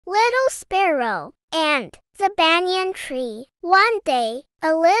Little Sparrow and the Banyan Tree. One day,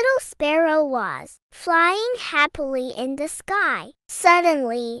 a little sparrow was flying happily in the sky.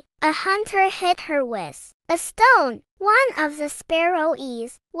 Suddenly, a hunter hit her with a stone. One of the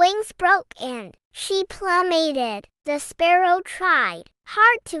sparrow's wings broke and she plummeted. The sparrow tried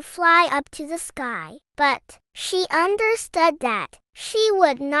hard to fly up to the sky, but she understood that she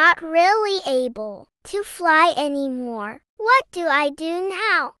would not really able to fly anymore. What do I do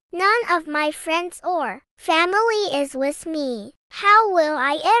now? None of my friends or family is with me. How will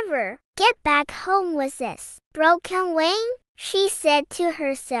I ever get back home with this broken wing? She said to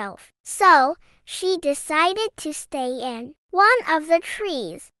herself. So, she decided to stay in one of the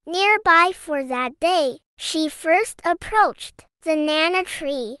trees nearby for that day. She first approached the Nana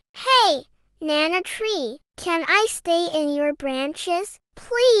tree. Hey, Nana tree, can I stay in your branches,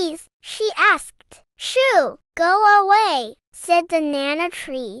 please? She asked. Shoo, go away, said the Nana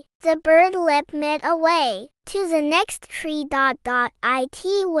tree. The bird leapt away to the next tree.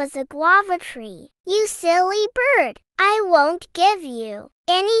 It was a guava tree. You silly bird, I won't give you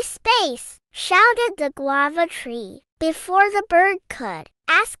any space, shouted the guava tree. Before the bird could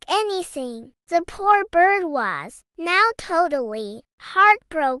ask anything, the poor bird was now totally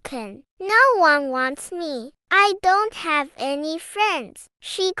heartbroken. No one wants me. I don't have any friends,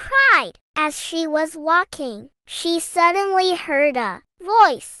 she cried. As she was walking, she suddenly heard a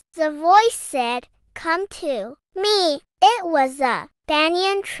voice. The voice said, Come to me. It was a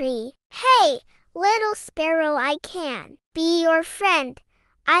banyan tree. Hey, little sparrow, I can be your friend.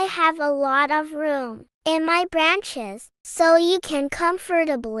 I have a lot of room in my branches, so you can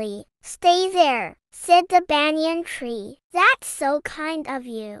comfortably stay there, said the banyan tree. That's so kind of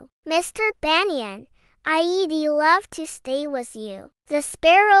you, Mr. Banyan. I'd love to stay with you, the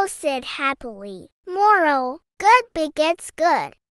sparrow said happily. Moral: good begets good.